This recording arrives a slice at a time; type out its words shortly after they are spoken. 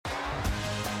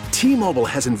T-Mobile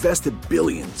has invested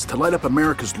billions to light up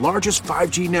America's largest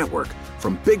 5G network,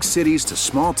 from big cities to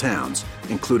small towns,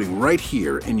 including right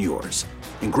here in yours.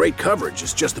 And great coverage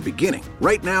is just the beginning.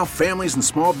 Right now, families and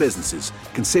small businesses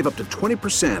can save up to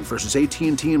 20% versus AT&T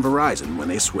and Verizon when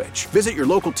they switch. Visit your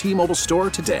local T-Mobile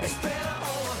store today.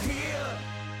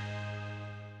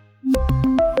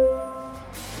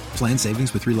 Plan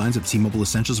savings with 3 lines of T-Mobile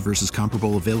Essentials versus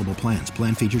comparable available plans.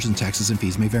 Plan features and taxes and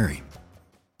fees may vary.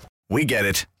 We get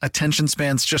it. Attention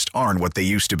spans just aren't what they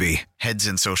used to be. Heads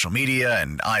in social media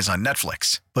and eyes on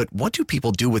Netflix. But what do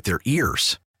people do with their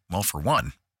ears? Well, for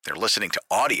one, they're listening to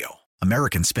audio.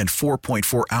 Americans spend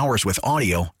 4.4 hours with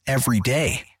audio every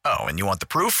day. Oh, and you want the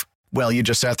proof? Well, you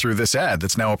just sat through this ad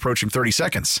that's now approaching 30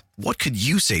 seconds. What could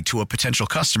you say to a potential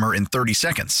customer in 30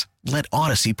 seconds? Let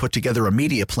Odyssey put together a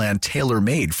media plan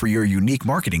tailor-made for your unique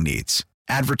marketing needs.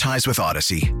 Advertise with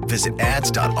Odyssey. Visit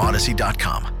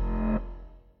ads.odyssey.com.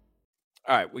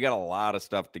 All right, we got a lot of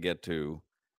stuff to get to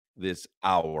this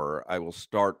hour. I will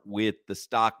start with the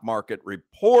stock market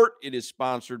report. It is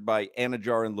sponsored by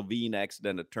Anajar and Levine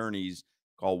Accident Attorneys.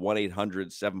 Call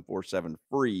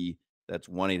 1-800-747-FREE. That's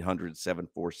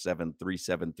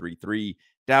 1-800-747-3733.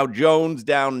 Dow Jones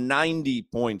down 90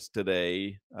 points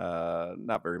today.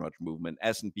 Not very much movement.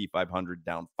 S&P 500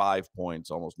 down 5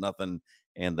 points, almost nothing.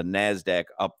 And the NASDAQ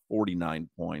up 49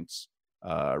 points.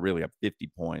 Really up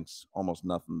 50 points, almost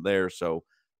nothing there. So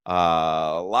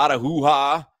a lot of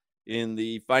hoo-ha in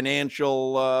the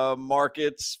financial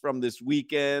markets from this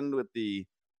weekend with the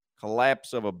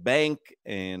collapse of a bank,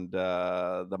 and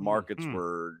the markets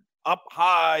were up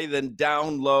high, then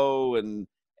down low, and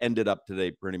ended up today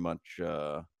pretty much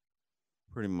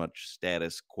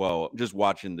status quo. I'm just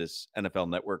watching this NFL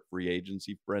Network free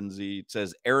agency frenzy. It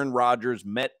says Aaron Rodgers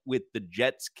met with the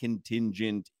Jets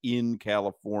contingent in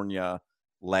California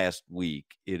last week.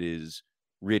 It is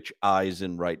Rich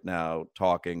Eisen right now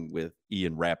talking with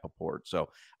Ian Rappaport. So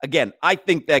again, I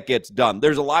think that gets done.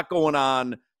 There's a lot going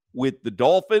on with the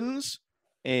Dolphins.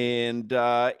 And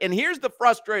here's the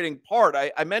frustrating part.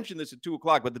 I mentioned this at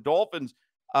 2:00, but the Dolphins,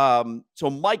 so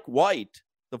Mike White,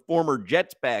 the former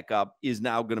Jets backup, is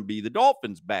now going to be the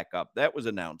Dolphins backup. That was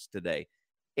announced today.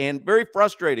 And very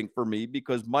frustrating for me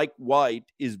because Mike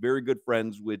White is very good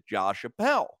friends with Josh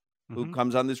Appel, who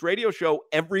comes on this radio show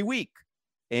every week.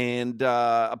 And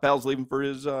Appel's leaving for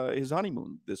his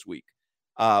honeymoon this week.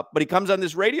 But he comes on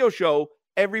this radio show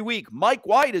every week. Mike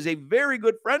White is a very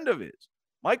good friend of his.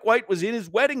 Mike White was in his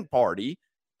wedding party.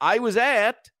 I was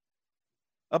at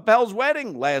Appel's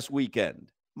wedding last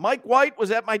weekend. Mike White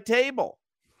was at my table.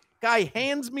 Guy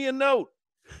hands me a note.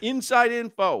 Inside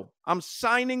info. I'm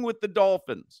signing with the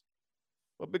Dolphins.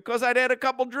 But because I'd had a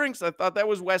couple drinks, I thought that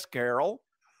was Wes Carroll.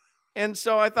 And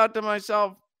so I thought to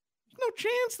myself, there's no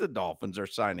chance the Dolphins are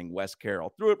signing Wes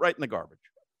Carroll. Threw it right in the garbage.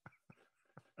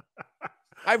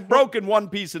 I've broken one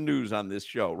piece of news on this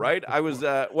show, right? I was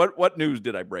what news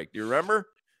did I break? Do you remember?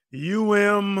 Who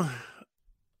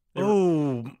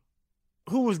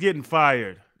was getting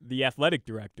fired? The athletic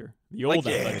director, the old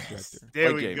athletic director.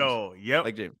 There we go. Yep.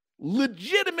 Like James.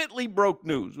 Legitimately broke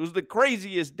news. It was the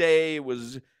craziest day. It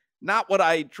was not what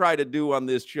I try to do on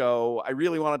this show. I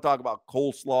really want to talk about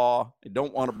coleslaw. I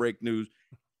don't want to break news.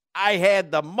 I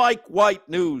had the Mike White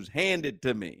news handed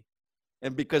to me.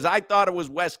 And because I thought it was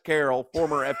Wes Carroll,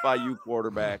 former FIU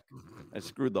quarterback, I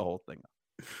screwed the whole thing up.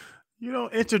 You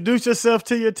don't introduce yourself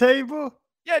to your table?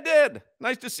 Yeah, I did.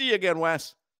 Nice to see you again,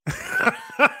 Wes.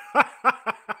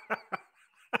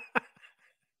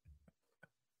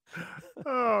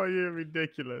 Oh, you're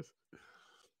ridiculous.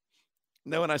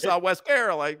 And then when I saw Wes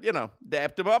Carroll, I,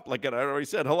 dapped him up like I'd already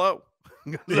said hello.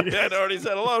 I'd already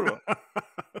said hello to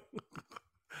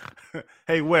him.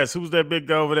 Hey, Wes, who's that big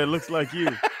guy over there? Looks like you.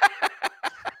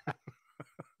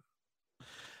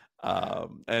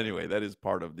 Anyway, that is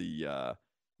part of the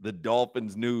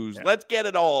Dolphins news. Yeah. Let's get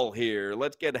it all here.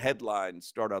 Let's get headlines.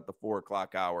 Start out the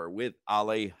 4:00 hour with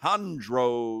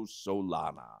Alejandro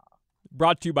Solana.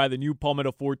 Brought to you by the new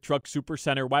Palmetto Ford Truck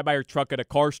Supercenter. Why buy your truck at a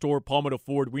car store? Palmetto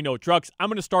Ford, we know trucks. I'm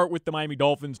going to start with the Miami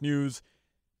Dolphins news.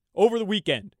 Over the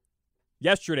weekend,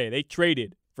 yesterday, they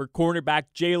traded for cornerback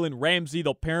Jalen Ramsey.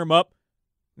 They'll pair him up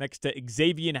next to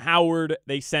Xavier Howard.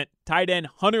 They sent tight end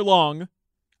Hunter Long,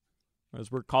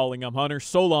 as we're calling him Hunter,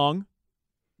 so long.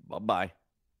 Bye-bye.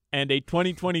 And a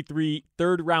 2023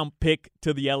 third-round pick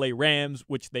to the LA Rams,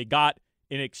 which they got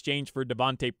in exchange for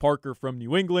Devontae Parker from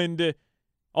New England.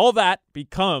 All that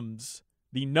becomes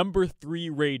the number 3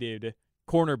 rated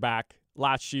cornerback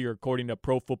last year, according to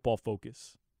Pro Football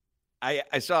Focus.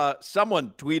 I saw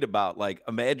someone tweet about,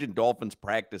 imagine Dolphins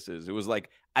practices. It was like,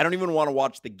 I don't even want to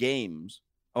watch the games.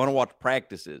 I want to watch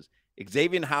practices.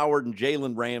 Xavier Howard and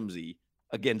Jalen Ramsey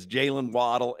against Jalen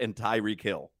Waddle and Tyreek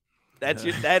Hill. That's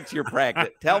your practice.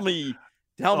 Tell me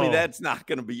that's not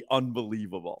going to be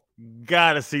unbelievable.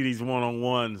 Gotta see these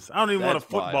one-on-ones. I don't even want a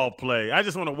That's football wild. play. I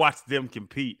just want to watch them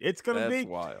compete. It's going to be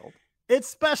wild. It's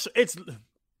special.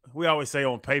 We always say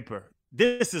on paper,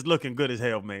 this is looking good as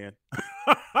hell, man.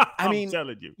 I'm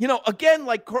telling you. Again,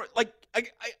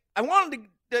 I wanted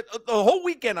to the whole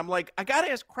weekend. I'm like, I got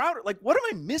to ask Crowder, like, what am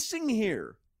I missing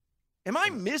here? Am I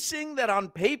missing that on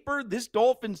paper, this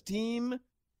Dolphins team,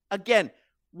 again,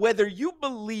 whether you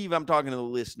believe, I'm talking to the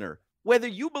listener, whether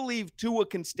you believe Tua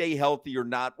can stay healthy or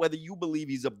not, whether you believe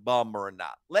he's a bum or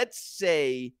not, let's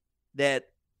say that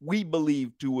we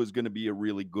believe Tua is going to be a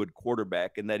really good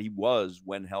quarterback and that he was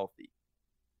when healthy.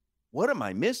 What am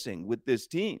I missing with this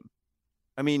team?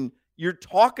 I mean, you're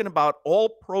talking about all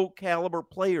pro caliber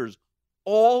players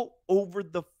all over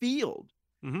the field.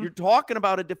 Mm-hmm. You're talking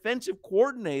about a defensive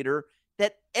coordinator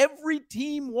that every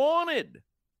team wanted.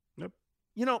 Yep.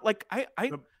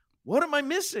 What am I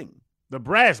missing? The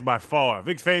brass by far,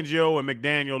 Vic Fangio and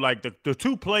McDaniel, like the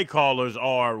two play callers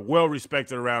are well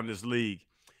respected around this league.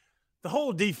 The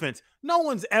whole defense, no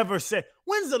one's ever said,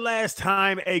 when's the last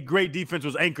time a great defense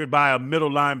was anchored by a middle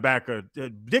linebacker?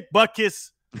 Dick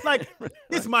Butkus? Like,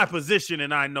 it's my position,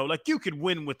 and I know. Like, you could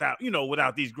win without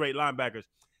these great linebackers.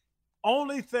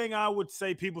 Only thing I would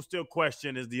say people still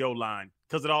question is the O-line,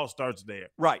 because it all starts there.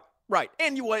 Right.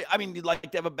 And you'd like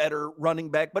to have a better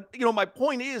running back. But, my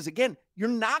point is, again, you're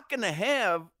not going to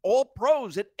have all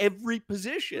pros at every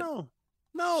position.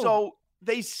 No. So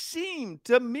they seem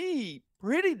to me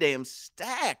pretty damn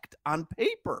stacked on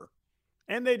paper.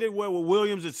 And they did well with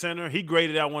Williams at center. He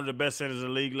graded out one of the best centers in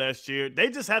the league last year. They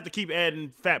just have to keep adding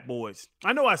fat boys.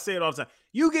 I know I say it all the time.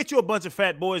 You get you a bunch of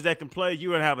fat boys that can play,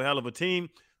 you're going to have a hell of a team.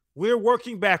 We're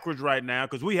working backwards right now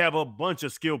because we have a bunch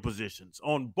of skill positions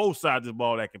on both sides of the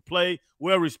ball that can play,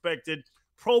 well-respected,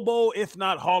 Pro Bowl, if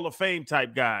not Hall of Fame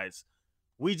type guys.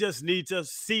 We just need to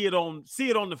see it on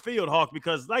the field, Hawk,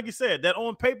 because like you said, that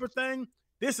on paper thing,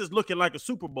 this is looking like a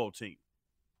Super Bowl team.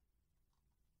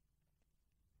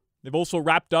 They've also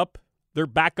wrapped up their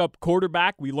backup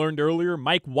quarterback. We learned earlier,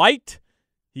 Mike White.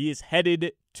 He is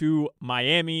headed to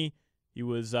Miami. He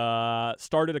was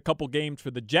started a couple games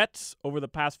for the Jets over the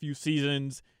past few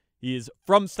seasons. He is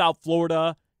from South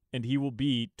Florida, and he will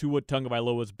be Tua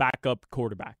Tagovailoa's backup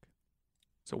quarterback.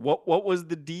 So what was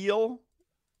the deal?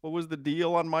 What was the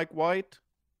deal on Mike White?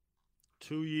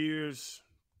 2 years,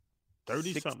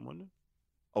 30-something, wasn't it?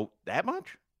 Oh, that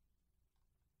much?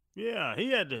 Yeah, he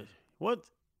had to – what?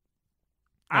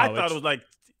 I thought it was like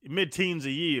mid-teens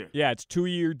a year. Yeah, it's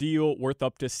 2-year deal worth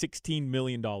up to $16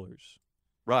 million.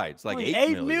 Right, it's like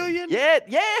 $8 million?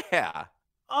 Yeah.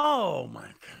 Oh, my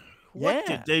God. What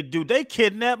did they do? They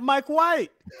kidnapped Mike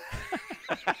White.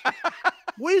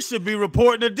 We should be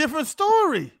reporting a different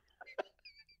story.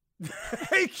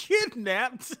 They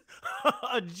kidnapped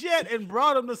a Jet and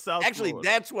brought him to South Actually, Florida.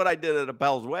 that's what I did at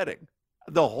Appel's wedding.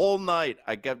 The whole night,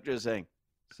 I kept just saying,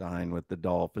 sign with the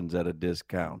Dolphins at a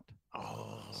discount.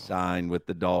 Oh. Sign with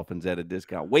the Dolphins at a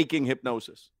discount. Waking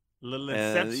hypnosis. Little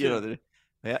inception.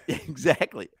 Yeah,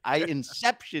 exactly. I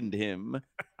inceptioned him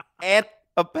at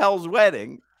Appel's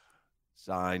wedding.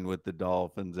 Sign with the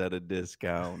Dolphins at a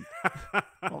discount.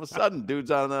 All of a sudden, dude's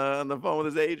on the phone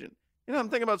with his agent. I'm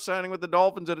thinking about signing with the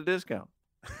Dolphins at a discount.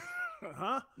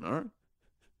 Huh? All right.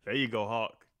 There you go,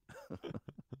 Hawk.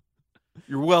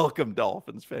 You're welcome,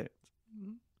 Dolphins fans.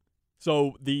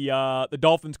 So the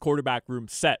Dolphins quarterback room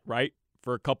set, right?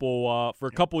 For a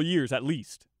couple years at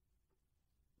least.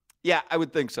 Yeah, I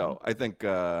would think so. I think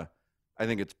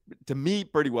it's, to me,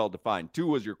 pretty well defined.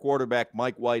 Tua is your quarterback,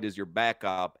 Mike White is your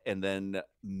backup, and then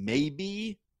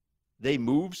maybe they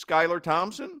move Skylar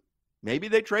Thompson. Maybe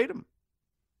they trade him.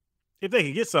 If they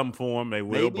can get something for him, they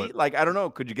will. Maybe, I don't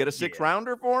know. Could you get a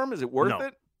 6-rounder for him? Is it worth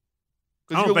it?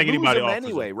 I don't think anybody offers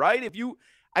anyway, it. Right?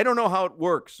 I don't know how it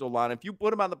works, Solana. If you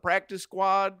put him on the practice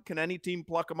squad, can any team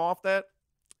pluck him off that?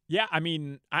 Yeah, I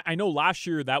mean, I know last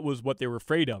year that was what they were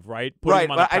afraid of, right? Right,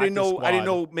 but I didn't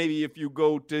know maybe if you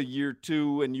go to year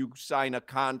 2 and you sign a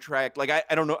contract.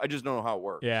 I don't know. I just don't know how it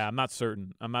works. Yeah, I'm not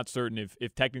certain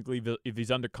if technically if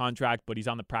he's under contract but he's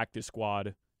on the practice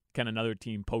squad, can another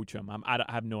team poach him? I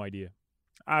have no idea.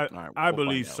 I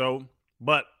believe so,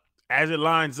 but as it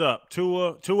lines up,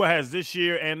 Tua has this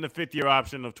year and the 5th-year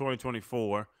option of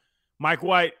 2024. Mike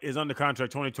White is under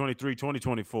contract 2023,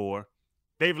 2024.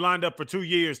 They've lined up for 2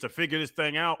 years to figure this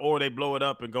thing out, or they blow it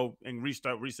up and go and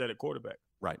reset at quarterback.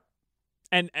 Right.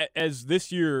 And as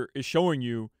this year is showing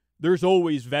you, there's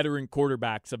always veteran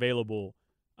quarterbacks available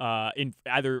in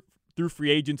either through free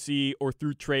agency or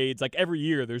through trades. Like every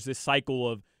year, there's this cycle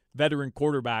of veteran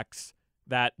quarterbacks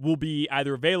that will be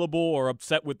either available or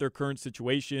upset with their current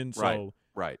situation. So,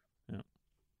 right. Yeah.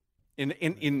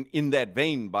 In that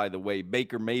vein, by the way,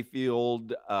 Baker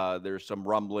Mayfield, there's some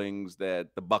rumblings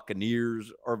that the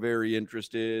Buccaneers are very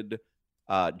interested.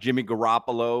 Jimmy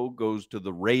Garoppolo goes to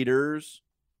the Raiders.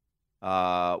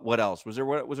 What else? Was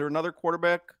there another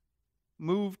quarterback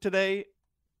move today?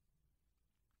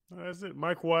 That's it.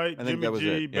 Mike White, I think Jimmy that was G,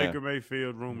 it. Yeah. Baker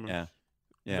Mayfield rumors.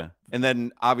 Yeah. And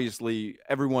then obviously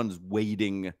everyone's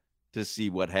waiting to see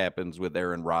what happens with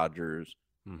Aaron Rodgers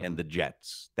and the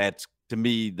Jets. That's, to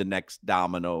me, the next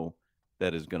domino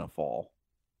that is going to fall.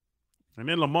 And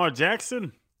then Lamar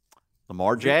Jackson.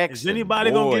 Is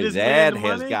anybody going to get his man the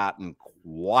money? That has gotten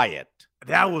quiet.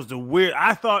 That was the weird.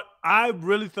 I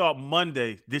really thought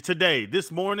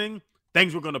this morning,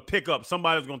 things were going to pick up.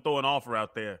 Somebody was going to throw an offer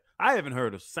out there. I haven't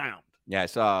heard a sound. Yeah, I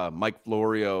saw Mike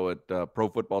Florio at Pro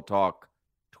Football Talk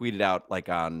tweeted out like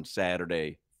on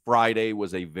Saturday, Friday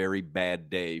was a very bad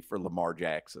day for Lamar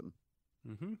Jackson.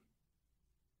 Mm-hmm.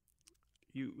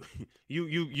 You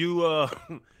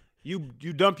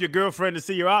dump your girlfriend to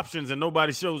see your options and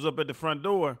nobody shows up at the front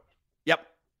door. Yep.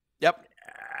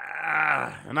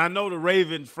 And I know the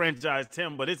Ravens franchised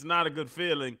him, but it's not a good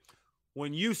feeling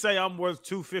when you say I'm worth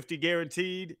 $250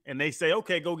 guaranteed and they say,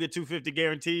 okay, go get $250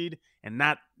 guaranteed and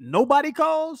nobody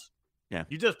calls. Yeah.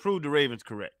 You just proved the Ravens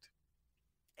correct.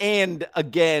 And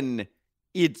again,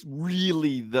 it's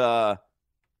really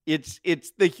it's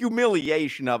the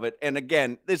humiliation of it. And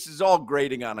again, this is all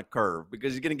grading on a curve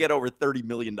because he's going to get over $30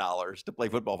 million to play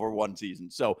football for one season.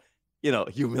 So,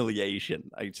 humiliation,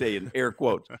 I'd say in air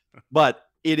quotes, but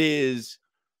it is,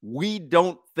 we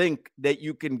don't think that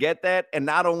you can get that. And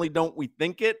not only don't we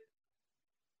think it,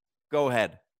 go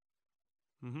ahead.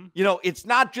 Mm-hmm. It's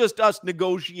not just us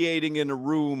negotiating in a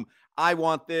room. I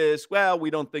want this. Well, we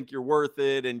don't think you're worth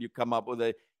it. And you come up with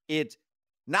it. It's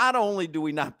not only do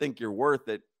we not think you're worth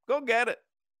it, go get it.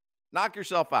 Knock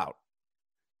yourself out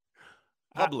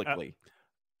publicly.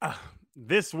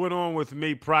 This went on with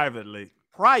me privately.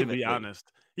 To be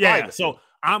honest. Yeah. Privately. So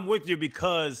I'm with you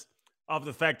because of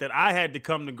the fact that I had to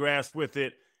come to grasp with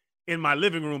it in my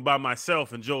living room by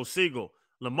myself and Joe Siegel.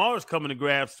 Lamar's coming to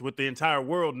grasp with the entire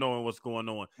world knowing what's going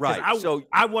on. Right.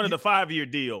 I wanted a 5-year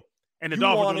deal. And the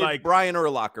Dolphins wanted were like, Brian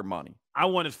Urlacher money. I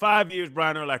wanted 5 years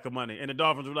Brian Urlacher money. And the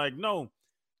Dolphins were like, no.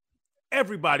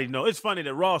 Everybody knows. It's funny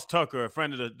that Ross Tucker, a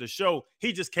friend of the show,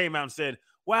 he just came out and said,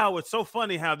 wow, it's so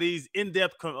funny how these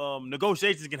in-depth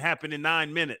negotiations can happen in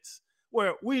 9 minutes,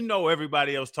 where we know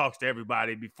everybody else talks to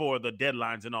everybody before the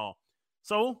deadlines and all.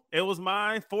 So it was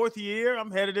my 4th year. I'm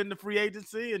headed into free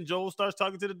agency, and Joel starts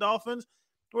talking to the Dolphins.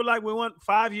 We're like, we want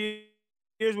 5 years.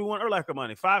 We want Urlacher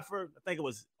money. 5 for, I think it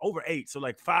was over 8. So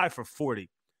like 5 for 40.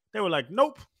 They were like,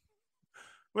 nope.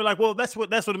 We're like, well, that's what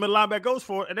the middle linebacker goes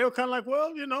for. And they were kind of like,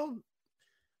 well,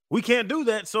 we can't do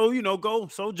that. So, go.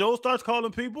 So Joel starts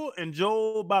calling people. And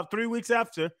Joel, about 3 weeks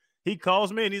after, he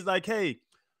calls me and he's like, hey,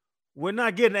 we're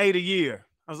not getting 8 a year.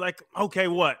 I was like, okay,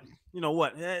 what?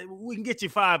 What? We can get you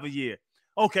 5 a year.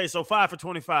 Okay, so 5 for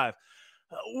 25.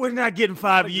 We're not getting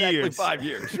 5 years. 5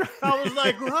 years. I was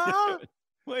like, huh?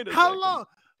 Wait a How second. long?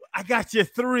 I got you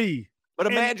 3. But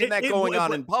imagine that going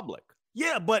on in public.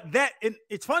 Yeah, but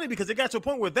it's funny because it got to a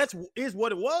point where is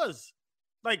what it was.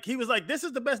 Like he was like, "This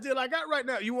is the best deal I got right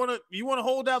now. You want to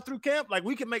hold out through camp? Like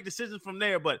we can make decisions from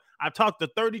there." But I talked to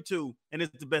 32, and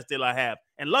it's the best deal I have.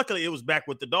 And luckily, it was back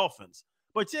with the Dolphins.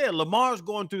 But yeah, Lamar's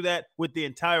going through that with the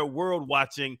entire world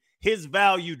watching his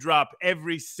value drop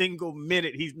every single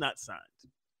minute he's not signed.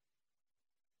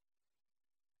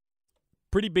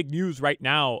 Pretty big news right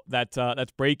now that's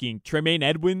breaking. Tremaine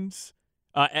Edmonds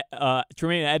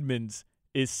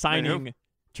is signing.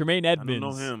 Tremaine Edmonds. I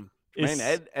don't know him.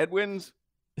 Tremaine Edmonds.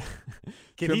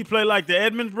 Can he play like the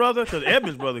Edmonds brother? Because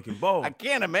Edmonds brother can ball. I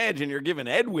can't imagine you're giving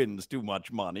Edmonds too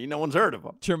much money. No one's heard of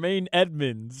him. Tremaine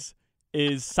Edmonds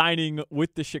is signing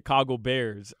with the Chicago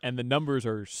Bears, and the numbers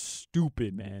are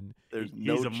stupid, man. There's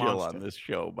no chill on this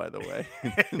show, by the way.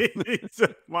 He's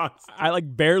a monster. I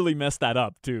barely messed that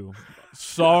up too.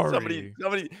 Sorry.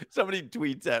 Somebody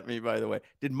tweets at me, by the way.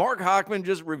 Did Mark Hochman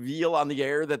just reveal on the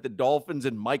air that the Dolphins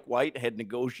and Mike White had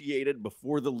negotiated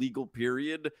before the legal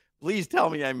period? Please tell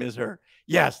me I misheard.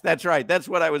 Yes, that's right. That's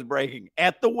what I was breaking.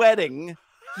 At the wedding,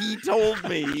 he told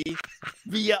me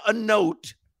via a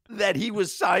note that he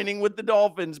was signing with the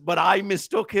Dolphins, but I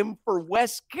mistook him for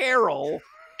Wes Carroll,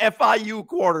 FIU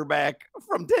quarterback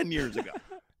from 10 years ago.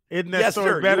 Isn't that yes, story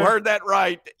sir. better? You heard that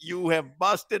right. You have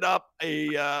busted up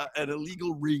an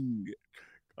illegal ring.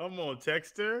 Come on,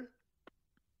 Texter.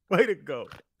 Way to go.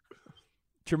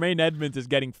 Tremaine Edmonds is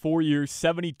getting 4 years,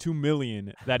 $72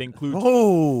 million. That includes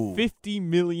 $50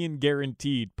 million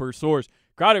guaranteed per source.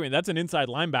 Crowder, that's an inside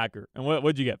linebacker. And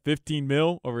what'd you get? $15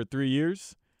 million over 3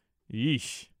 years?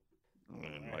 Yeesh.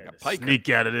 Like a piker. Sneak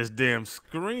out of this damn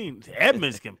screen.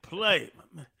 Edmonds can play.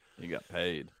 He got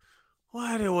paid.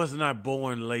 Why wasn't I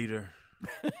born later?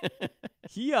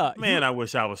 I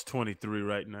wish I was 23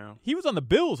 right now. He was on the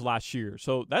Bills last year,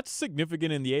 so that's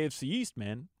significant in the AFC East,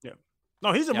 man. Yeah.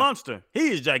 No, he's a monster. He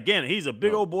is gigantic. He's a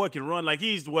big old boy, can run like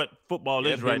he's what football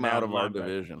is right now. Out of our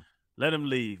division. Let him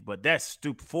leave. But that's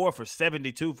stupid. 4 for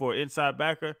 72 for an inside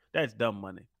backer. That's dumb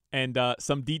money. And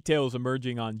some details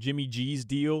emerging on Jimmy G's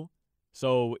deal.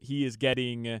 So he is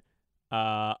getting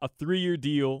a 3-year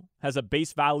deal, has a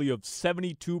base value of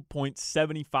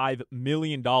 $72.75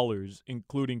 million,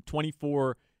 including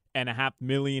 $24.5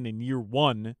 million in year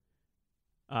one.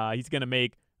 He's going to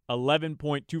make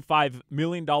 $11.25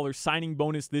 million signing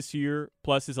bonus this year,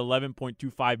 plus his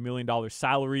 $11.25 million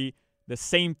salary. The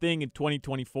same thing in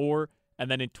 2024. And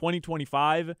then in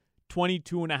 2025,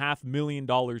 $22.5 million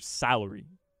salary.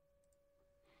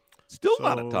 Still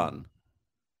not a ton.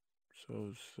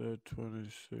 So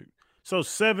 26. So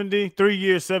 70, 3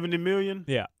 years, $70 million?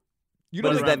 Yeah.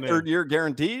 But is that third year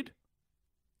guaranteed?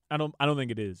 I don't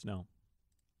think it is, no.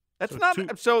 That's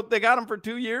so they got him for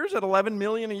 2 years at $11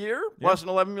 million a year plus an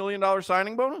 $11 million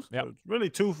signing bonus? Yeah. So it's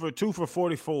really two for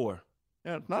 44.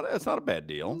 Yeah, it's not a bad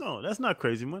deal. No, that's not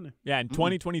crazy money. Yeah, in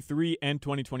 2023 and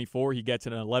 2024, he gets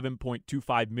an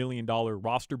 $11.25 million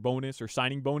roster bonus or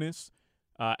signing bonus.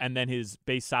 And then his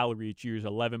base salary each year is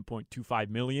 $11.25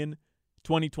 million.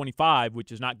 2025,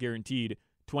 which is not guaranteed,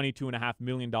 $22.5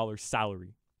 million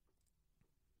salary.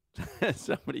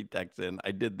 Somebody texts in.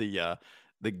 I did the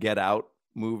Get Out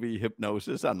movie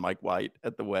Hypnosis on Mike White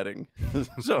at the wedding.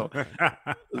 So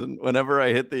whenever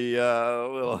I hit the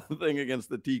little thing against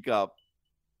the teacup,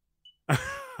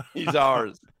 he's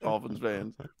ours, Dolphins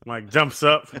fans. Mike jumps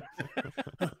up.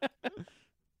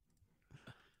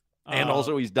 And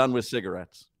also he's done with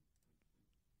cigarettes.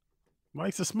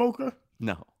 Mike's a smoker?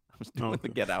 No. I was doing the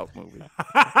Get Out movie.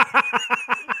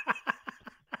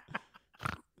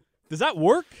 Does that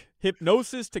work?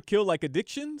 Hypnosis to kill like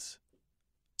addictions?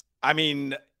 I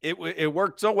mean, it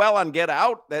worked so well on Get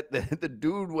Out that the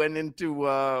dude went into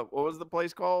what was the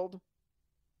place called?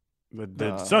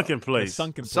 The sunken place.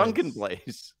 The sunken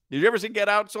place. Did you ever see Get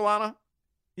Out, Solana?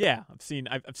 Yeah, I've seen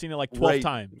it like 12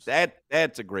 times.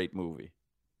 That's a great movie.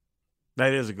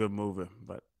 That is a good movie,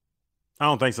 but I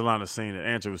don't think Solana's seen it.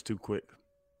 Answer was too quick.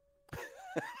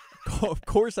 Of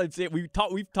course I'd say it. We've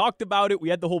talked about it. We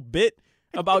had the whole bit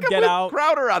about Get Out.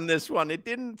 Crowder on this one. It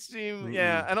didn't seem. Mm-hmm.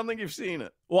 Yeah, I don't think you've seen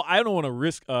it. Well, I don't want to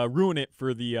risk ruin it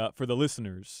for the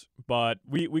listeners, but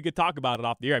we could talk about it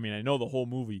off the air. I mean, I know the whole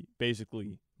movie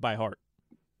basically by heart.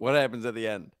 What happens at the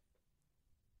end?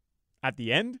 At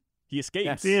the end, he escapes.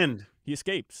 At the end, he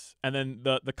escapes, and then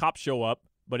the cops show up,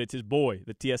 but it's his boy,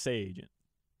 the TSA agent.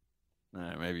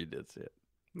 Maybe you did see it.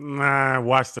 Nah,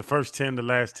 watch the first 10 to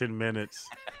last 10 minutes.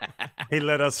 He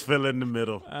let us fill in the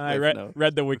middle. I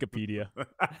read the Wikipedia.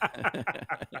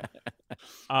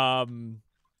 All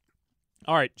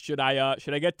right, should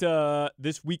I get to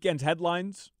this weekend's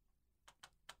headlines?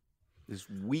 This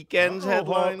weekend's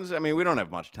headlines? I mean, we don't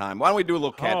have much time. Why don't we do a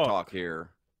little cat talk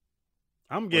here?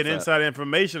 I'm getting inside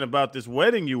information about this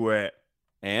wedding you were at.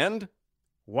 And?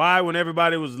 Why, when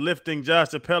everybody was lifting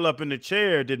Josh Appel up in the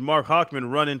chair, did Mark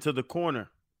Hochman run into the corner?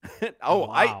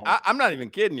 Wow. I'm not even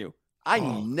kidding you. I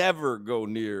never go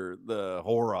near the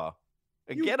horror.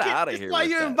 Get out of here. That's why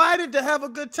you're invited to have a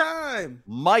good time.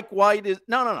 Mike White is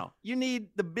no. You need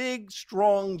the big,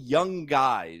 strong, young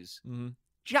guys. Mm-hmm.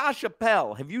 Josh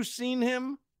Appel, have you seen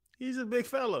him? He's a big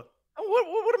fella.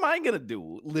 What am I gonna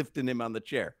do? Lifting him on the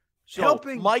chair. So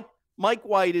helping Mike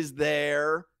White is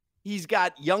there. He's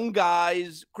got young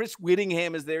guys. Chris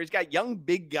Whittingham is there. He's got young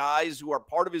big guys who are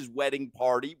part of his wedding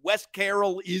party. Wes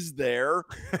Carroll is there,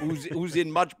 who's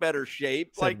in much better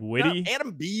shape. Witty.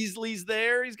 Adam Beasley's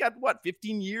there. He's got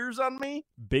 15 years on me.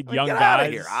 Big young get guys. Out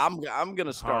of here. I'm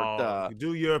gonna start.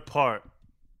 Do your part.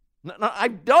 No,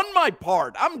 I've done my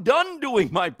part. I'm done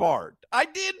doing my part. I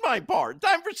did my part.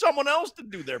 Time for someone else to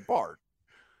do their part.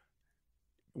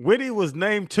 Witty was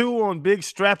named 2 on Big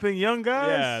Strapping Young Guys.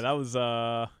 Yeah, that was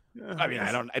I mean,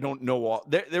 I don't know all.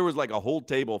 There was like a whole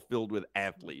table filled with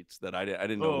athletes that I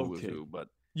didn't know who was who, but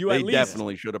they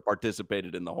definitely should have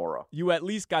participated in the horror. You at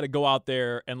least got to go out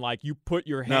there and you put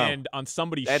your hand on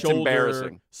somebody's that's shoulder.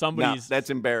 Embarrassing. That's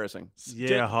embarrassing.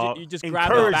 Yeah, you just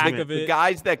grab the back of it. The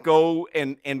guys that go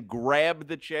and grab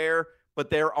the chair, but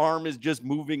their arm is just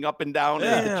moving up and down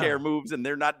as the chair moves, and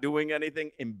they're not doing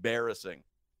anything. Embarrassing.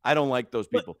 I don't like those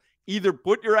people. Either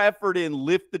put your effort in,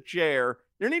 lift the chair.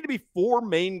 There need to be 4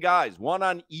 main guys, one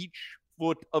on each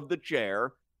foot of the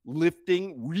chair,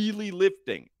 lifting, really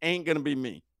lifting. Ain't going to be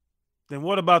me. Then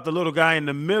what about the little guy in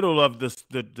the middle of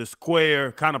the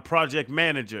square, kind of project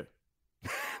manager?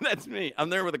 That's me. I'm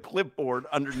there with a clipboard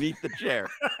underneath the chair.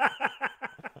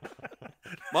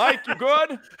 Mike, you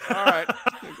good? All right.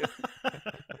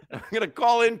 I'm going to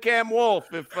call in Cam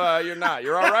Wolf if you're not.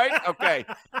 You're all right? Okay.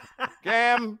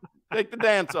 Cam, take the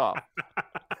dance off.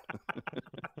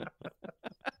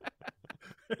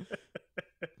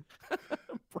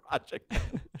 Project.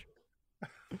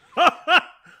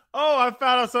 Oh, I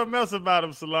found out something else about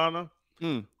him, Solana.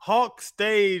 Hawk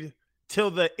stayed till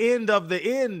the end of the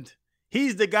end.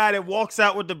 He's the guy that walks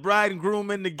out with the bride and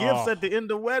groom and the gifts at the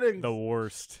end of weddings. The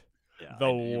worst. Yeah,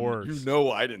 the worst. You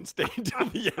know I didn't stay till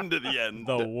the end of the end.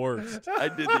 The worst. I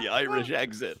did the Irish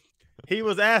exit. He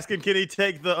was asking, can he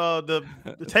take the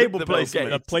table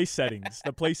placement? The place settings.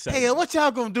 The place settings. Hey, what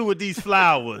y'all gonna do with these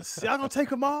flowers? Y'all gonna take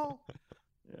them all?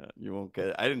 Yeah, you won't get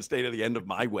it. I didn't stay to the end of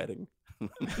my wedding.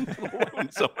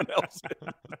 When someone else did.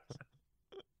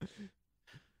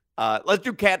 Let's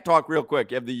do cat talk real quick.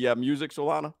 You have the music,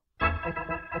 Solana?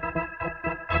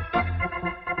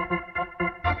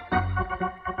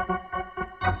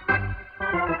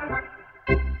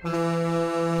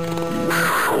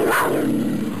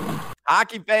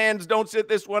 Hockey fans, don't sit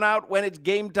this one out. When it's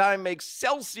game time, make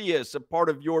Celsius a part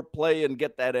of your play and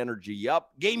get that energy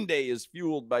up. Game day is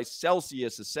fueled by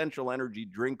Celsius Essential Energy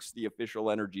Drinks, the official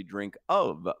energy drink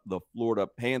of the Florida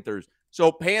Panthers.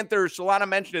 So Panthers, Solana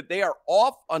mentioned it, they are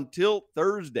off until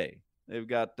Thursday. They've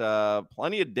got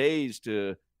plenty of days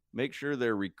to make sure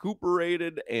they're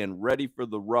recuperated and ready for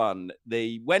the run.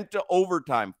 They went to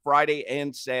overtime Friday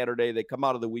and Saturday. They come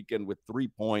out of the weekend with 3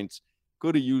 points.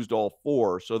 Could have used all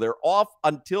 4. So they're off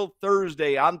until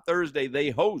Thursday. On Thursday, they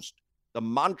host the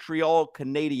Montreal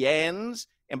Canadiens.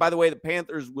 And by the way, the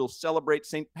Panthers will celebrate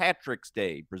St. Patrick's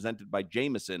Day, presented by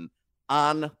Jameson,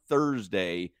 on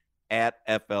Thursday at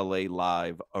FLA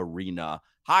Live Arena.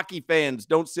 Hockey fans,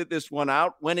 don't sit this one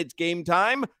out. When it's game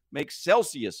time, make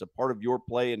Celsius a part of your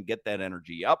play and get that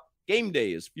energy up. Game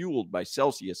day is fueled by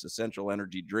Celsius Essential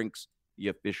Energy Drinks, the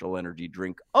official energy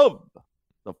drink of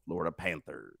the Florida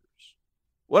Panthers.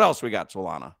 What else we got,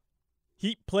 Solana?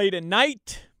 Heat played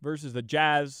tonight versus the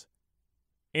Jazz.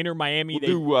 Inter Miami.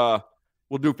 We'll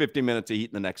do 15 minutes of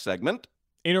Heat in the next segment.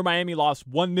 Inter Miami lost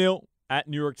 1-0 at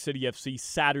New York City FC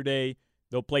Saturday.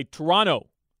 They'll play Toronto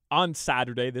on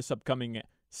Saturday, this upcoming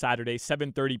Saturday,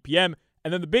 7:30 p.m.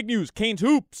 And then the big news, Canes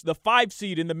Hoops, the 5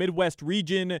 seed in the Midwest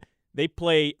region. They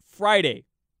play Friday,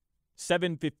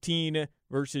 7:15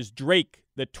 versus Drake,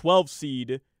 the 12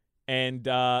 seed. And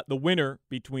the winner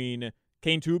between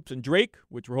Canes Hoops and Drake,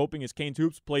 which we're hoping is Canes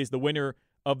Hoops, plays the winner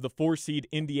of the 4 seed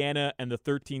Indiana and the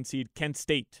 13 seed Kent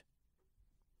State.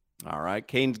 All right.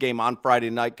 Canes game on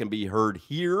Friday night can be heard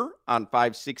here on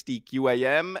 560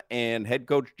 QAM, and head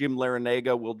coach Jim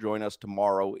Larinaga will join us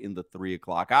tomorrow in the 3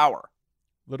 o'clock hour.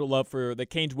 Little love for the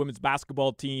Canes women's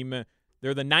basketball team.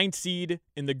 They're the 9th seed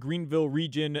in the Greenville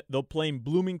region. They'll play in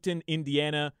Bloomington,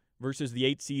 Indiana versus the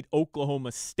 8th seed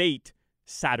Oklahoma State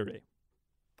Saturday.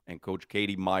 And Coach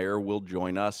Katie Meyer will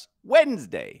join us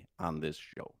Wednesday on this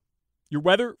show. Your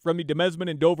weather from the Demesman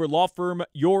and Dover law firm,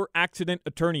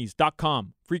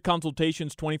 youraccidentattorneys.com. Free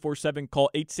consultations 24/7.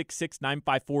 Call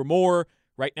 866-954-MORE.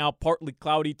 Right now, partly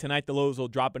cloudy. Tonight, the lows will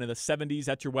drop into the 70s.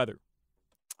 That's your weather.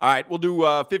 All right, we'll do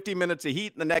 15 minutes of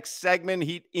Heat in the next segment.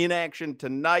 Heat in action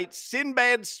tonight.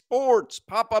 Sinbad Sports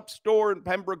pop-up store in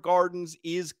Pembroke Gardens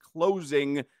is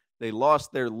closing. They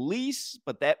lost their lease,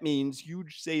 but that means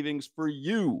huge savings for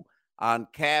you on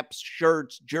caps,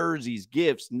 shirts, jerseys,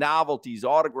 gifts, novelties,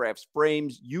 autographs,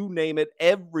 frames, you name it.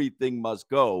 Everything must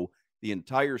go. The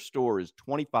entire store is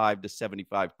 25 to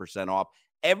 75% off.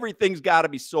 Everything's got to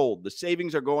be sold. The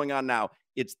savings are going on now.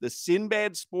 It's the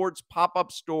Sinbad Sports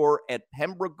pop-up store at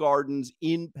Pembroke Gardens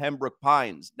in Pembroke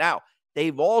Pines. Now,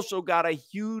 they've also got a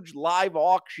huge live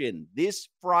auction this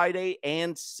Friday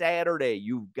and Saturday.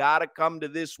 You've got to come to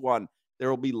this one. There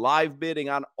will be live bidding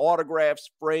on autographs,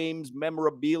 frames,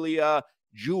 memorabilia,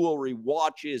 jewelry,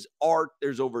 watches, art.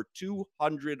 There's over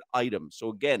 200 items. So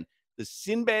again, the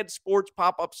Sinbad Sports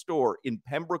pop-up store in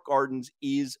Pembroke Gardens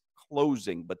is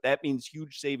closing, but that means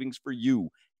huge savings for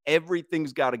you.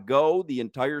 Everything's got to go. The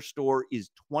entire store is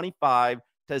 25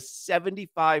 to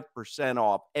 75%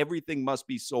 off. Everything must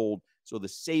be sold. So the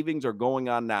savings are going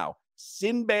on now.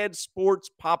 Sinbad Sports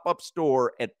pop-up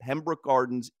store at Pembroke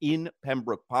Gardens in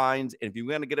Pembroke Pines. And if you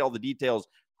want to get all the details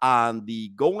on the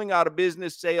going out of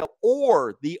business sale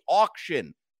or the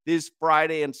auction this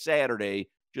Friday and Saturday,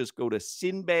 just go to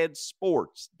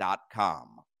sinbadsports.com.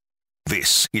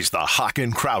 This is the Hawk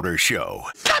and Crowder Show.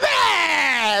 Come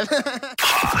on!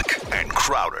 Hawk and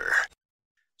Crowder.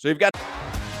 So you've got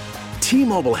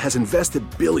T-Mobile has invested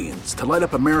billions to light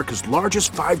up America's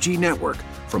largest 5G network,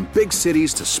 from big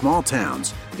cities to small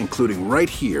towns, including right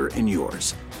here in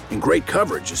yours. And great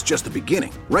coverage is just the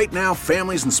beginning. Right now,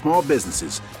 families and small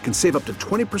businesses can save up to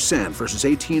 20% versus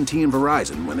AT&T and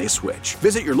Verizon when they switch.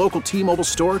 Visit your local T-Mobile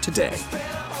store today.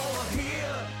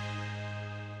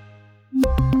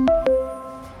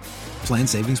 Plan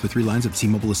savings with 3 lines of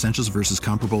T-Mobile Essentials versus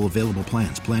comparable available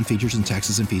plans. Plan features and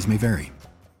taxes and fees may vary.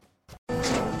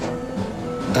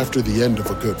 After the end of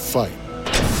a good fight,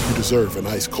 you deserve an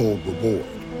ice-cold reward.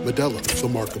 Modelo is the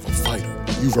mark of a fighter.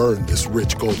 You've earned this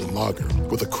rich golden lager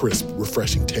with a crisp,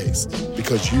 refreshing taste.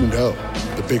 Because you know,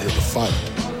 the bigger the fight,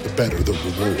 the better the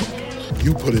reward.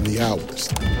 You put in the hours,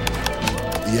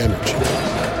 the energy,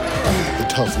 the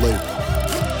tough labor.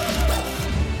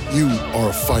 You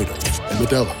are a fighter, and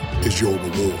Modelo is your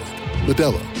reward.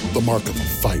 Modelo, the mark of a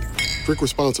fighter. Drink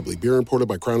responsibly. Beer imported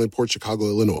by Crown Imports, Chicago,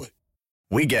 Illinois.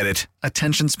 We get it.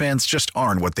 Attention spans just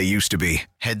aren't what they used to be.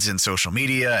 Heads in social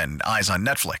media and eyes on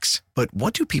Netflix. But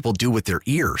what do people do with their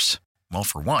ears? Well,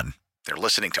 for one, they're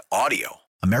listening to audio.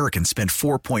 Americans spend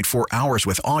 4.4 hours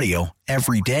with audio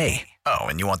every day. Oh,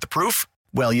 and you want the proof?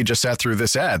 Well, you just sat through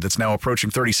this ad that's now approaching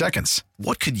 30 seconds.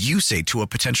 What could you say to a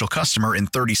potential customer in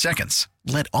 30 seconds?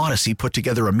 Let Odyssey put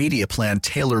together a media plan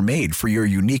tailor-made for your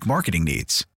unique marketing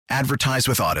needs. Advertise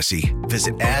with Odyssey.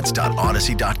 Visit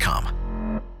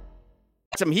ads.odyssey.com.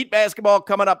 some Heat basketball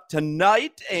coming up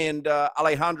tonight, and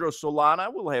Alejandro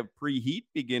Solana will have pre-Heat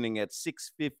beginning at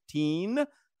 6:15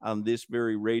 on this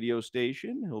very radio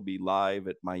station. He'll be live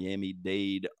at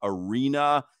Miami-Dade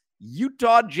Arena.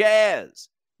 Utah Jazz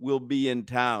will be in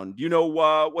town. Do you know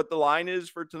what the line is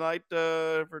for tonight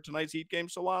for tonight's Heat game,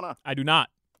 Solana? I do not.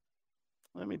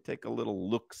 Let me take a little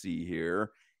look-see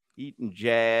here. Heat and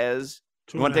Jazz.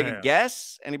 You 2.5. want to take a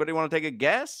guess? Anybody want to take a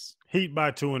guess? Heat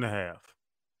by 2.5.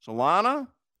 Solana?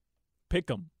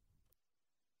 Pick 'em.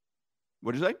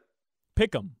 What'd you say?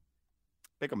 Pick 'em.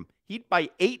 Pick 'em. Heat by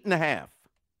 8.5.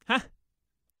 Huh?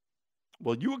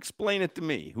 Well, you explain it to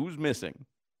me. Who's missing?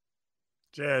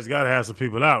 Jazz got to have some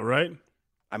people out, right?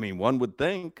 I mean, one would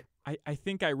think. I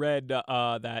think I read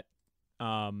that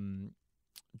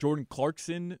Jordan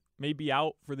Clarkson may be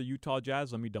out for the Utah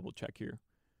Jazz. Let me double check here.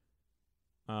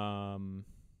 I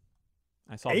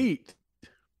saw 8.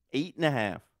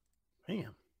 8.5.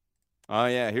 Damn. Oh,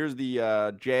 yeah. Here's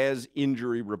the Jazz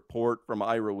injury report from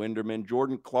Ira Winderman.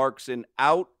 Jordan Clarkson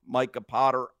out, Micah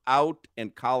Potter out,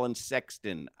 and Colin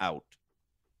Sexton out.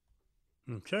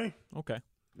 Okay. Okay.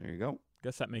 There you go.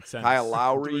 Guess that makes sense. Kyle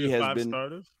Lowry 3 or has 5 been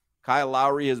starters. Kyle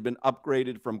Lowry has been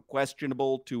upgraded from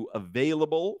questionable to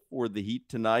available for the Heat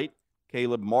tonight.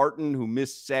 Caleb Martin, who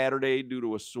missed Saturday due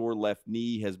to a sore left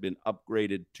knee, has been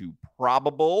upgraded to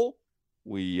probable.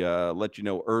 We let you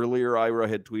know earlier, Ira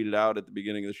had tweeted out at the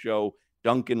beginning of the show,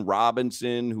 Duncan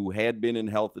Robinson, who had been in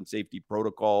health and safety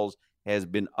protocols, has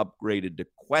been upgraded to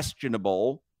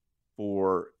questionable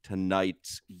for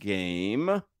tonight's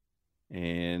game.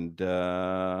 And see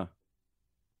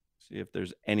if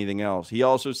there's anything else. He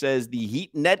also says the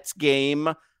Heat Nets game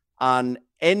on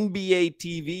NBA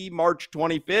TV March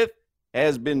 25th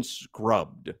has been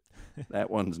scrubbed. That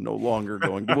one's no longer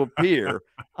going to appear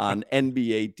on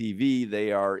NBA TV.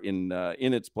 They are in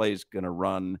its place going to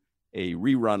run a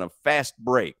rerun of Fast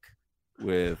Break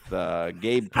with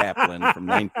Gabe Kaplan from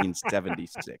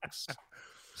 1976.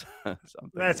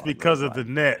 That's because of the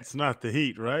Nets, not the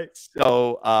Heat, right?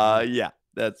 So, yeah,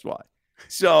 that's why.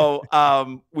 So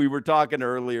we were talking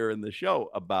earlier in the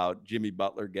show about Jimmy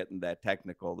Butler getting that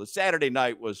technical. The Saturday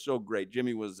night was so great.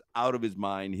 Jimmy was out of his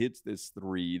mind, hits this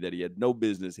three that he had no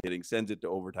business hitting, sends it to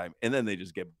overtime, and then they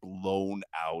just get blown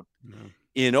out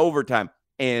in overtime.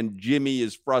 And Jimmy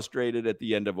is frustrated at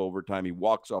the end of overtime. He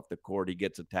walks off the court. He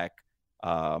gets a tech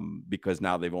because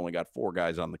now they've only got 4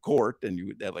 guys on the court,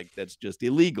 and that's just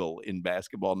illegal in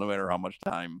basketball, no matter how much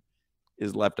time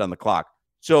is left on the clock.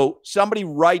 So somebody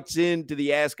writes into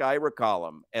the Ask Ira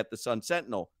column at the Sun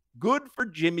Sentinel, good for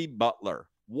Jimmy Butler.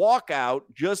 Walk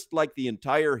out just like the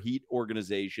entire Heat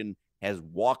organization has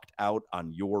walked out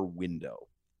on your window.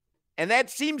 And that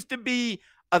seems to be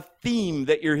a theme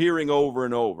that you're hearing over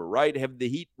and over, right? Have the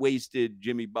Heat wasted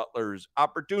Jimmy Butler's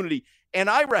opportunity? And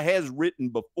Ira has written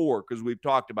before, because we've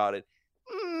talked about it.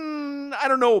 I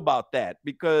don't know about that,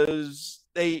 because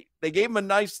they gave him a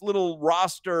nice little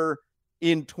roster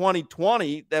in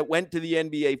 2020 that went to the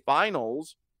NBA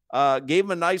Finals, gave him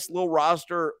a nice little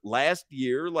roster last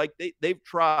year. Like they've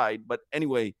tried. But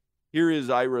anyway, here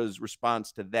is Ira's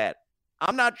response to that.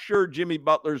 I'm not sure Jimmy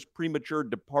Butler's premature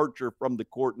departure from the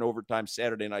court in overtime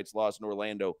Saturday night's loss in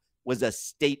Orlando was a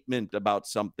statement about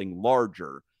something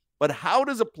larger. But how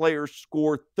does a player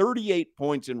score 38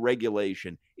 points in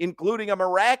regulation, including a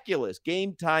miraculous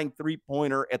game-tying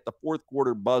three-pointer at the fourth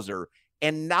quarter buzzer,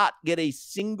 and not get a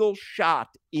single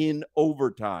shot in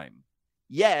overtime?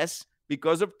 Yes,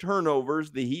 because of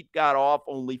turnovers, the Heat got off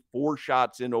only 4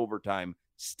 shots in overtime.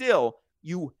 Still,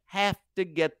 you have to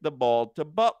get the ball to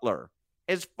Butler.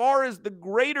 As far as the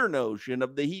greater notion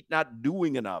of the Heat not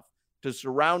doing enough to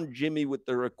surround Jimmy with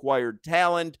the required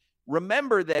talent,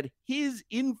 remember that his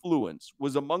influence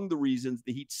was among the reasons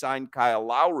the Heat signed Kyle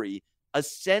Lowry,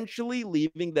 essentially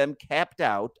leaving them capped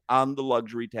out on the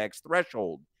luxury tax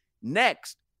threshold.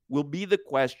 Next will be the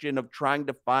question of trying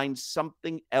to find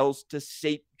something else to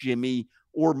sate Jimmy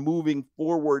or moving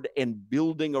forward and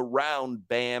building around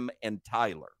Bam and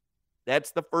Tyler.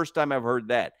 That's the first time I've heard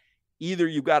that. Either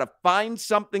you got to find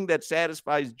something that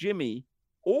satisfies Jimmy,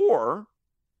 or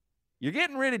you're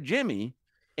getting rid of Jimmy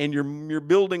and you're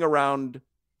building around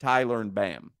Tyler and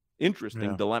Bam.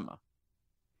 Interesting dilemma.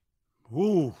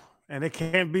 Ooh, and it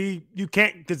can't be, you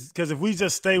can't, because if we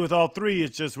just stay with all three,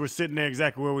 it's just we're sitting there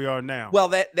exactly where we are now. Well,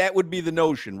 that would be the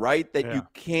notion, right? That you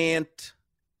can't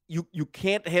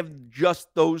have just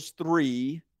those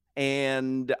three.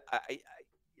 And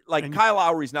Kyle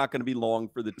Lowry's not going to be long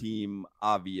for the team,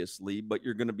 obviously, but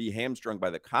you're going to be hamstrung by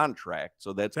the contract.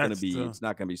 So it's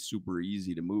not going to be super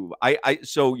easy to move. I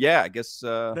guess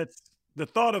that's the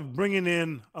thought of bringing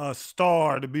in a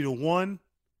star to be the one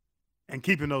and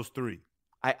keeping those three.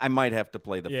 I might have to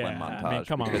play the Flem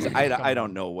montage because I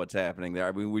don't know what's happening there.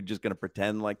 I mean, we're just going to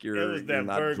pretend like you're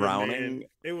not burger, drowning. Man.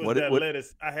 It was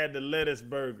lettuce. I had the lettuce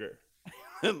burger.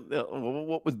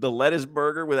 What was the lettuce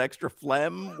burger with extra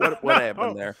phlegm? What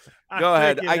happened there? Go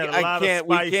ahead. I can't.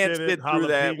 We can't sit through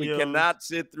that. We cannot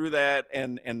sit through that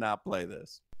and not play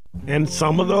this. And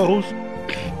some of those.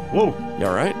 Whoa! You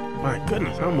all right? My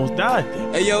goodness, I almost died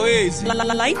there. Hey, yo, Easy.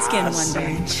 Light skin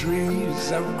wonder.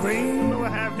 Trees of green.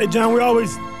 Hey, John, we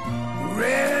always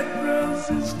red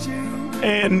roses too.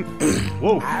 And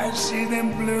whoa! I see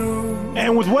them bloom.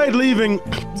 And with Wade leaving,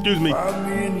 excuse me, For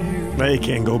me and you. they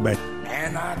can't go back.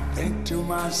 And I think to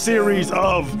myself, Series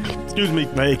of,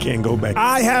 they can't go back.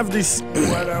 I have this.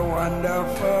 What a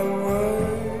wonderful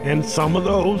world. And some of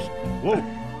those. Whoa.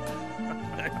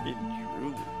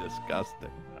 Truly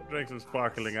disgusting. I drank some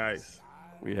sparkling ice.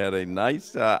 We had a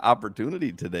nice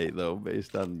opportunity today, though,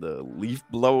 based on the leaf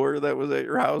blower that was at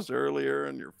your house earlier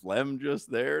and your phlegm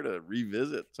just there, to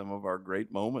revisit some of our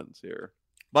great moments here.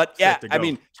 But yeah, I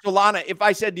mean, Solana, if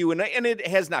I said to you, and it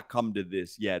has not come to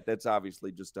this yet, that's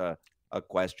obviously just a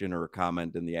question or a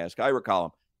comment in the Ask Ira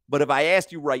column. But if I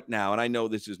asked you right now, and I know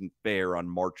this isn't fair on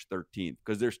March 13th,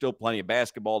 because there's still plenty of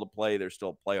basketball to play, there's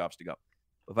still playoffs to go.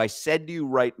 If I said to you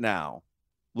right now,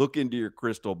 look into your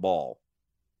crystal ball,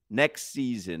 next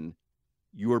season,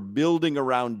 you're building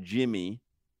around Jimmy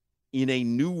in a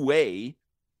new way,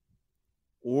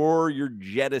 or you're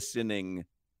jettisoning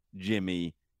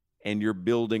Jimmy and you're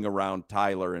building around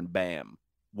Tyler and Bam,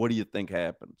 what do you think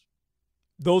happens?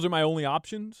 Those are my only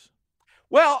options?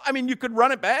 Well, I mean, you could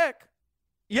run it back.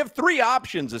 You have 3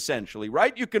 options, essentially,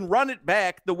 right? You can run it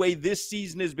back the way this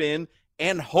season has been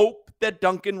and hope that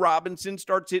Duncan Robinson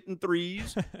starts hitting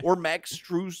threes or Max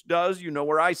Strus does. You know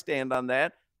where I stand on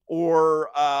that. Or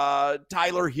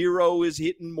Tyler Hero is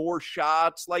hitting more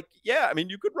shots. I mean,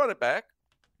 you could run it back.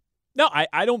 No,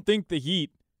 I don't think the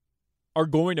Heat are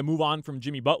going to move on from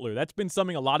Jimmy Butler. That's been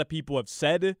something a lot of people have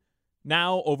said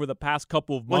now over the past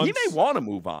couple of months. Well, he may want to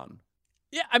move on.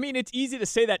 Yeah, I mean, it's easy to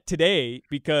say that today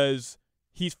because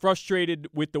he's frustrated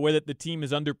with the way that the team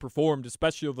has underperformed,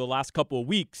 especially over the last couple of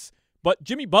weeks. But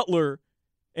Jimmy Butler,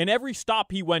 in every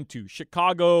stop he went to,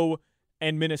 Chicago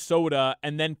and Minnesota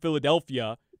and then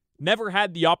Philadelphia, never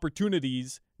had the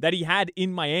opportunities that he had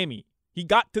in Miami. He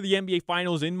got to the NBA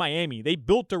Finals in Miami. They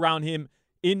built around him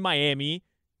in Miami.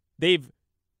 They've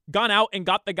gone out and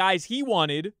got the guys he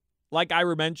wanted, like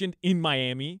Ira mentioned, in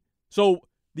Miami. So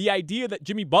the idea that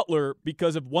Jimmy Butler,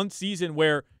 because of one season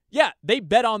where, they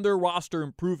bet on their roster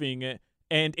improving,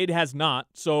 and it has not.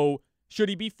 So should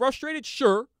he be frustrated?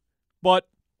 Sure. But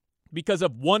because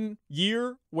of 1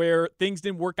 year where things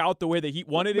didn't work out the way that he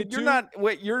wanted it to. You're not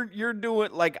what you're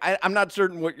doing. I'm not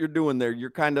certain what you're doing there.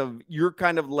 You're kind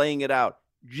of laying it out.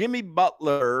 Jimmy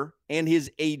Butler and his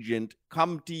agent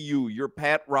come to you, you're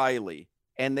Pat Riley,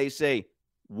 and they say,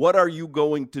 what are you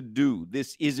going to do?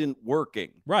 This isn't working.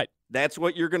 Right. That's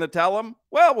what you're going to tell them?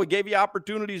 Well, we gave you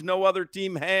opportunities no other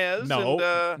team has.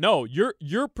 No,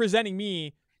 you're presenting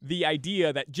me the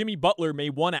idea that Jimmy Butler may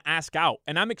want to ask out.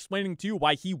 And I'm explaining to you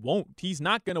why he won't. He's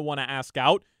not going to want to ask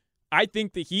out. I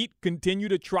think the Heat continue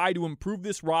to try to improve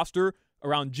this roster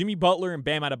around Jimmy Butler and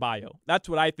Bam Adebayo. That's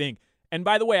what I think. And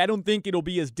by the way, I don't think it'll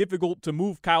be as difficult to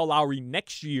move Kyle Lowry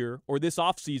next year or this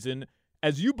offseason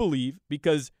as you believe,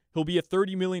 because he'll be a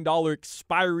 $30 million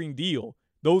expiring deal.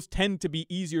 Those tend to be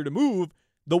easier to move.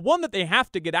 The one that they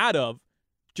have to get out of,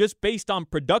 just based on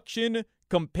production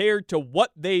compared to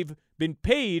what they've been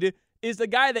paid, is the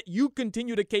guy that you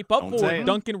continue to cape up for,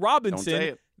 Duncan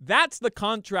Robinson. That's the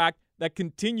contract that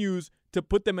continues to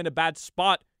put them in a bad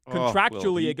spot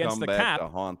contractually against the cap. To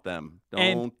haunt them.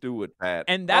 Don't do it, Pat.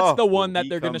 And that's the one that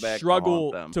they're going to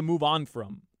struggle to move on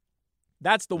from.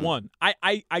 That's the one.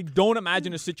 I don't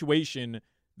imagine a situation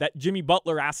that Jimmy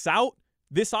Butler asks out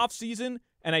this offseason,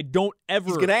 and I don't ever.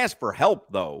 He's going to ask for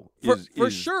help, though. For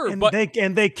sure. And but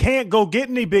they can't go get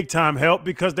any big-time help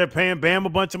because they're paying Bam a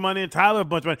bunch of money and Tyler a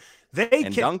bunch of money.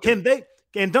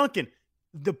 Duncan.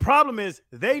 The problem is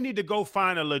they need to go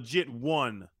find a legit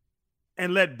one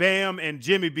and let Bam and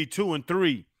Jimmy be 2 and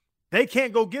 3. They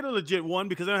can't go get a legit one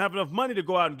because they don't have enough money to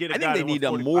go out and get a guy. I think they need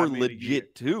a more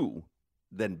legit two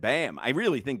than Bam. I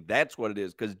really think that's what it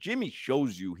is, because Jimmy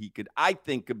shows you he could, I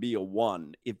think, could be a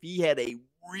one if he had a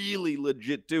really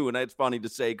legit two. And that's funny to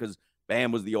say because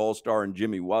Bam was the all-star and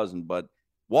Jimmy wasn't, but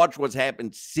watch what's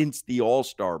happened since the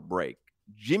all-star break.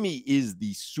 Jimmy is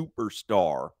the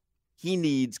superstar. He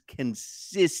needs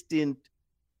consistent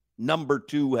number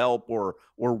 2 help or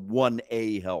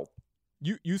 1A help.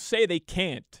 You say they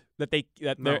can't,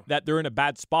 that they're in a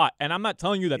bad spot, and I'm not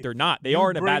telling you that they're not. They are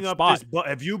in a bad spot.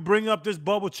 If you bring up this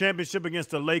bubble championship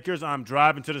against the Lakers, I'm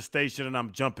driving to the station and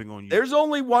I'm jumping on you. There's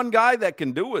only one guy that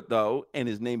can do it, though, and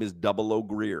his name is Double O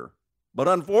Greer. But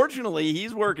unfortunately,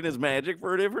 he's working his magic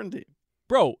for a different team.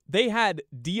 Bro, they had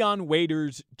Dion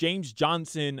Waiters, James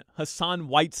Johnson, Hassan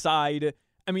Whiteside.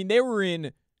 I mean, they were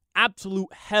in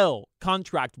absolute hell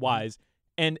contract-wise,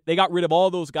 and they got rid of all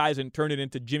those guys and turned it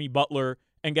into Jimmy Butler.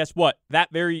 And guess what?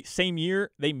 That very same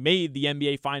year, they made the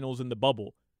NBA Finals in the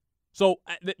bubble. So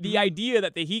the idea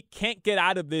that the Heat can't get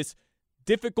out of this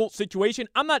difficult situation,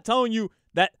 I'm not telling you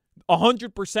that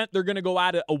 100% they're going to go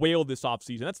at a whale this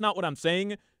offseason. That's not what I'm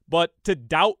saying. But to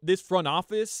doubt this front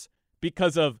office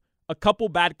because of a couple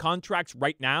bad contracts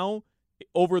right now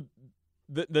over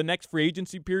the next free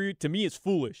agency period, to me, is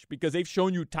foolish, because they've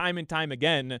shown you time and time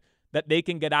again that they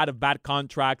can get out of bad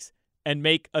contracts and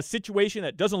make a situation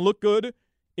that doesn't look good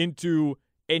into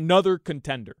another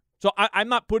contender. So I'm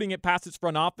not putting it past this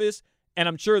front office, and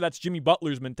I'm sure that's Jimmy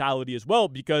Butler's mentality as well,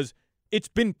 because it's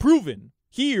been proven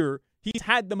here he's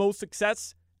had the most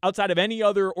success outside of any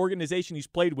other organization he's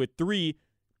played with, 3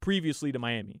 previously to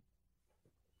Miami.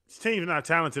 This team's not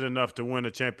talented enough to win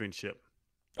a championship.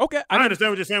 Okay. I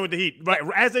understand what you're saying with the Heat. Right,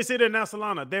 as they say there now,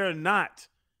 Solana, they're not.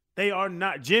 They are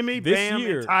not. Jimmy, Bam,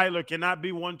 and Tyler cannot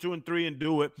be 1, 2, and 3 and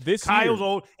do it. Kyle's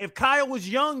old. If Kyle was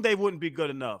young, they wouldn't be good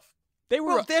enough. They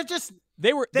were.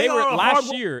 They were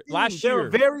last year. They're a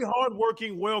very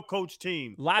hardworking, well-coached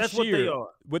team. That's what they are.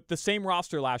 With the same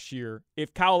roster last year,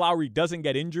 if Kyle Lowry doesn't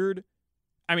get injured,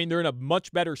 I mean, they're in a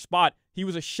much better spot. He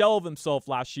was a shell of himself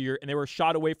last year, and they were a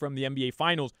shot away from the NBA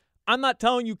Finals. I'm not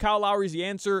telling you Kyle Lowry's the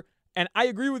answer, and I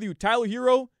agree with you. Tyler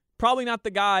Hero, probably not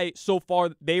the guy so far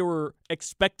that they were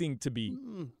expecting to be,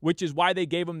 which is why they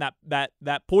gave him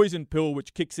that poison pill,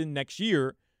 which kicks in next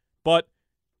year. But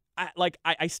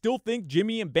I still think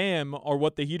Jimmy and Bam are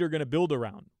what the Heat are going to build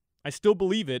around. I still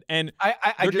believe it, and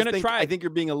they're going to try. I think you're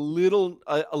being a little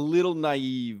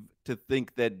naive to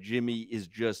think that Jimmy is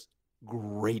just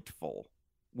grateful,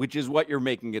 which is what you're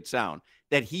making it sound.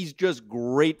 That he's just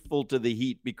grateful to the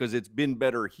Heat because it's been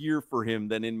better here for him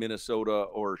than in Minnesota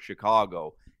or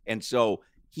Chicago. And so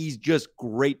he's just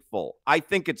grateful. I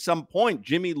think at some point,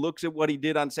 Jimmy looks at what he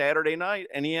did on Saturday night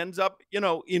and he ends up,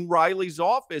 in Riley's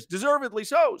office, deservedly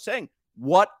so, saying,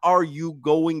 what are you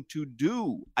going to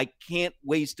do? I can't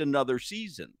waste another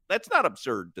season. That's not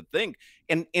absurd to think.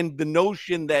 And the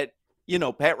notion that,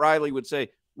 Pat Riley would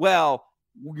say, well,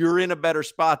 you're in a better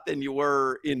spot than you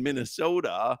were in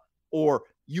Minnesota, or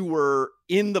you were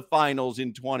in the finals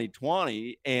in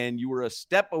 2020 and you were a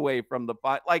step away from the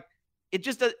final. It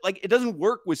just it doesn't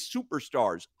work with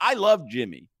superstars. I love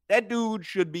Jimmy. That dude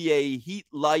should be a Heat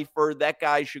lifer. That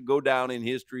guy should go down in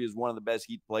history as one of the best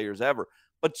Heat players ever.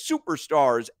 But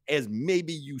superstars, as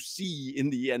maybe you see in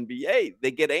the NBA,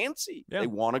 they get antsy. Yeah. They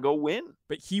want to go win.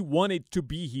 But he wanted to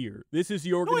be here. This is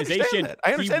the organization.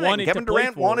 I understand that. Kevin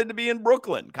Durant wanted to be in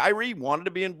Brooklyn. Kyrie wanted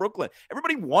to be in Brooklyn.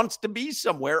 Everybody wants to be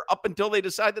somewhere up until they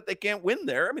decide that they can't win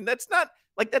there. I mean, that's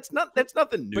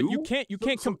nothing new. But you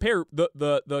can't compare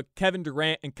the Kevin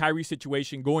Durant and Kyrie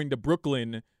situation going to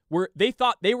Brooklyn, where they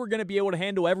thought they were going to be able to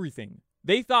handle everything.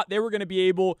 They thought they were going to be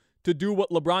able to do what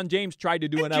LeBron James tried to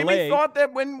do in Jimmy LA. Jimmy thought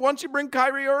that once you bring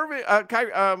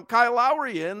Kyle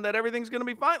Lowry in, that everything's going to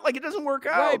be fine. Like, it doesn't work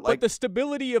out. Right, but the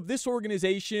stability of this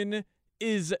organization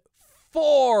is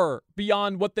far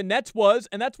beyond what the Nets was,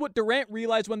 and that's what Durant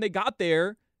realized when they got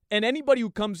there. And anybody who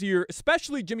comes here,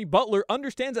 especially Jimmy Butler,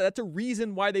 understands that that's a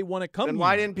reason why they want to come here. And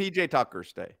why didn't P.J. Tucker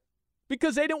stay?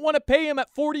 Because they didn't want to pay him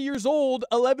at 40 years old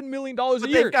 $11 million a year.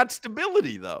 But they've got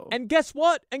stability, though. And guess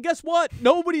what?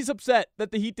 Nobody's upset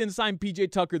that the Heat didn't sign P.J.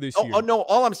 Tucker this year. Oh, no.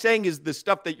 All I'm saying is the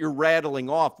stuff that you're rattling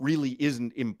off really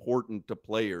isn't important to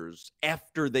players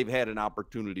after they've had an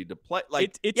opportunity to play.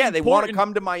 Like, it's they want to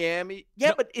come to Miami.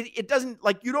 Yeah, no. But it doesn't,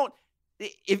 like, you don't –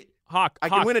 if I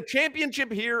can win a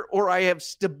championship here, or I have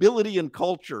stability and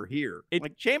culture here.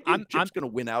 Championship's going to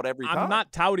win out every time. I'm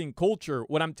not touting culture.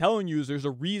 What I'm telling you is there's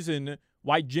a reason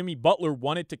why Jimmy Butler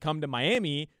wanted to come to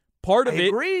Miami. Part of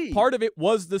it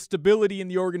was the stability in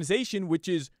the organization, which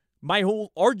is my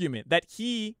whole argument, that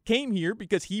he came here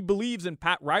because he believes in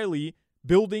Pat Riley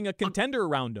building a contender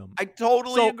around him. I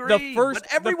totally agree. But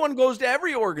everyone goes to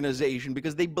every organization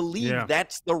because they believe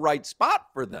that's the right spot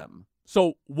for them.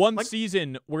 So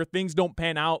season where things don't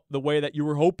pan out the way that you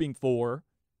were hoping for,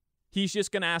 he's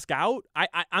just going to ask out?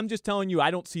 I'm just telling you,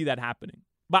 I don't see that happening.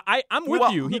 But I'm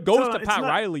with you. He goes to Pat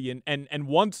Riley and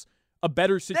wants a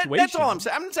better situation. That's all I'm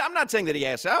saying. I'm not saying that he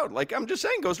asks out. Like, I'm just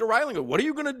saying goes to Riley and goes, what are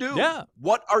you going to do? Yeah.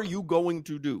 What are you going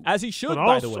to do? As he should,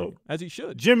 by the way. As he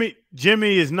should. Jimmy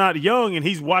is not young, and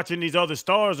he's watching these other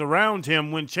stars around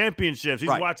him win championships. He's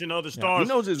watching other stars.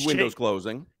 He knows his window's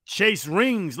closing. Chase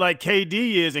rings like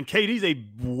KD is, and KD's a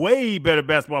way better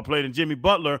basketball player than Jimmy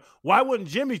Butler. Why wasn't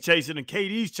Jimmy chasing and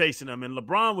KD's chasing him, and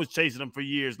LeBron was chasing him for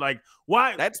years? Like,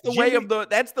 why? That's the way of the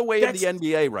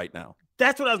NBA right now.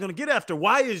 That's what I was going to get after.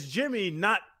 Why is Jimmy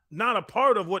not a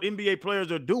part of what NBA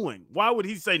players are doing? Why would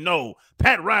he say, no,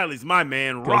 Pat Riley's my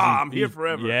man. I'm here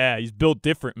forever. Yeah, he's built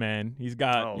different, man. He's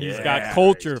got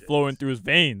culture flowing through his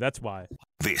veins. That's why.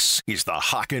 This is the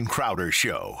Hawk and Crowder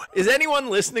Show. Is anyone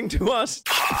listening to us?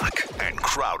 Hawk and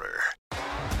Crowder.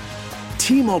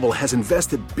 T-Mobile has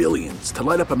invested billions to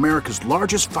light up America's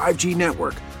largest 5G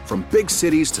network, from big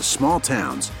cities to small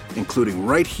towns, including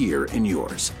right here in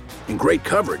yours. And great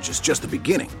coverage is just the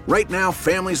beginning. Right now,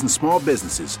 families and small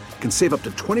businesses can save up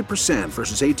to 20%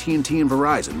 versus AT&T and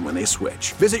Verizon when they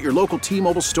switch. Visit your local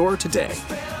T-Mobile store today.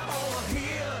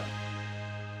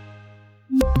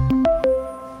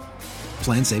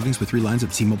 Plan savings with 3 lines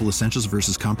of T-Mobile Essentials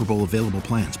versus comparable available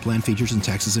plans. Plan features and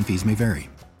taxes and fees may vary.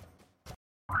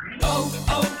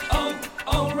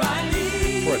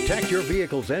 Protect your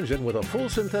vehicle's engine with a full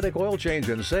synthetic oil change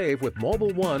and save with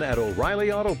Mobil 1 at O'Reilly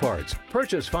Auto Parts.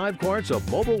 Purchase 5 quarts of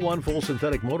Mobil 1 full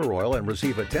synthetic motor oil and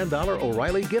receive a $10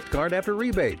 O'Reilly gift card after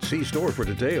rebate. See store for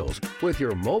details. With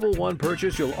your Mobil 1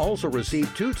 purchase, you'll also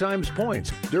receive 2 times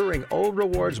points during O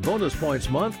Rewards Bonus Points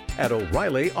Month at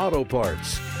O'Reilly Auto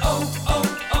Parts.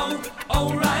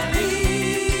 O'Reilly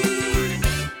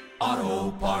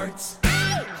Auto Parts.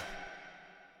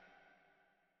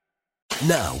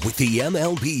 Now, with the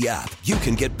MLB app, you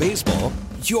can get baseball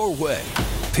your way.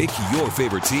 Pick your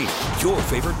favorite team, your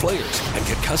favorite players, and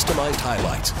get customized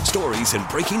highlights, stories, and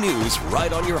breaking news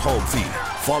right on your home feed.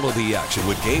 Follow the action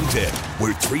with Game Day,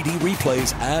 where 3D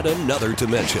replays add another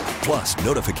dimension. Plus,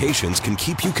 notifications can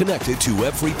keep you connected to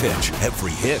every pitch,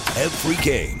 every hit, every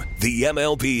game. The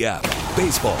MLB app.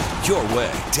 Baseball your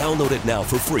way. Download it now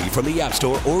for free from the App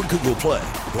Store or Google Play.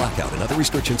 Blackout and other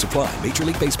restrictions apply. Major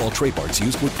League Baseball trademarks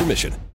used with permission.